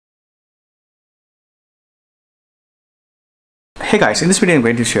Hey guys, in this video I'm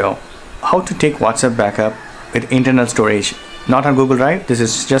going to show how to take WhatsApp backup with internal storage, not on Google Drive. This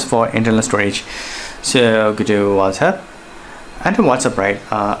is just for internal storage. So go to WhatsApp, and to WhatsApp, right,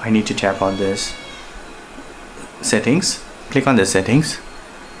 I need to tap on this settings. Click on the settings.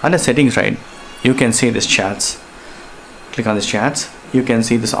 Under settings, right, you can see this chats. Click on this chats. You can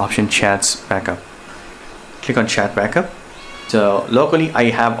see this option chats backup. Click on chat backup. So locally I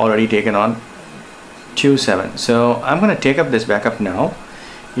have already taken on 2.7, so I'm going to take up this backup now.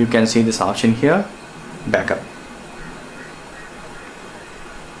 You can see this option here, backup.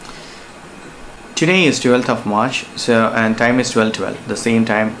 Today is 12th of March, so and time is 12:12. The same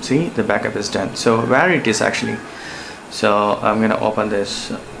time, see, the backup is done. So where it is actually, so I'm going to open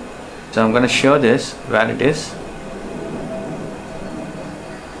this. So I'm going to show this where it is.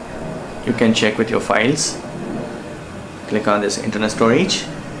 You can check with your files. Click on this internal storage.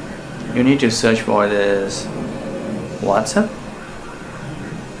 You need to search for this WhatsApp.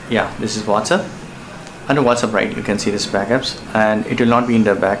 Yeah, this is WhatsApp. Under WhatsApp, right, you can see this backups, and it will not be in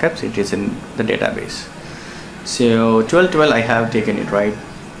the backups, it is in the database. So 12:12 I have taken it, right?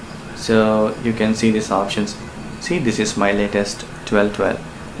 So you can see these options. See, this is my latest 12:12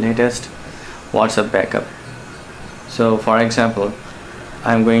 latest WhatsApp backup. So for example,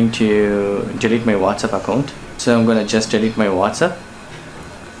 I'm going to delete my WhatsApp account. So I'm going to just delete my WhatsApp.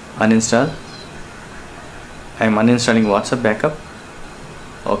 Uninstall. I'm uninstalling WhatsApp backup.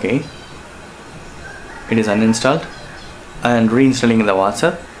 Okay, it is uninstalled, and reinstalling the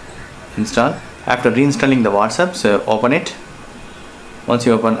WhatsApp. Install. After reinstalling the WhatsApp, so open it. Once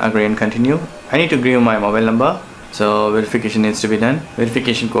you open, agree and continue. I need to give my mobile number, so verification needs to be done.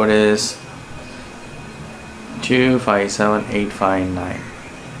 Verification code is 257859.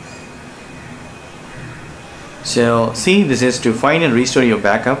 So see, this is to find and restore your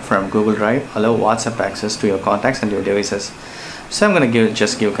backup from Google Drive. Allow WhatsApp access to your contacts and your devices. So I'm going to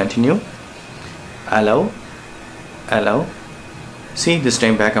just give continue. Allow. See, this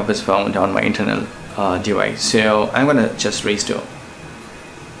time backup is found on my internal device. So I'm going to just restore.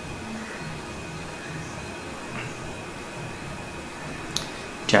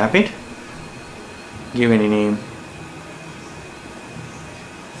 Tap it. Give any name.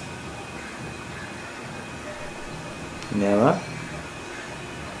 Never.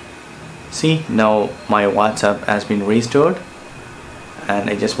 See, now my WhatsApp has been restored, and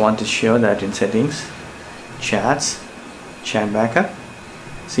I just want to show that in settings, chats, chat backup.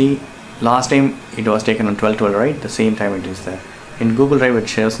 See, last time it was taken on 12:12, right? The same time it is there. In Google Drive it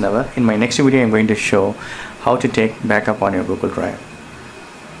shows never. In my next video I'm going to show how to take backup on your Google Drive.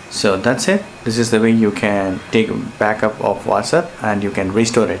 So that's it. This is the way you can take backup of WhatsApp and you can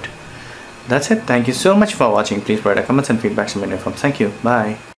restore it. That's it. Thank you so much for watching. Please provide comments and feedback to me. Thank you.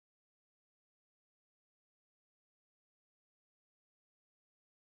 Bye.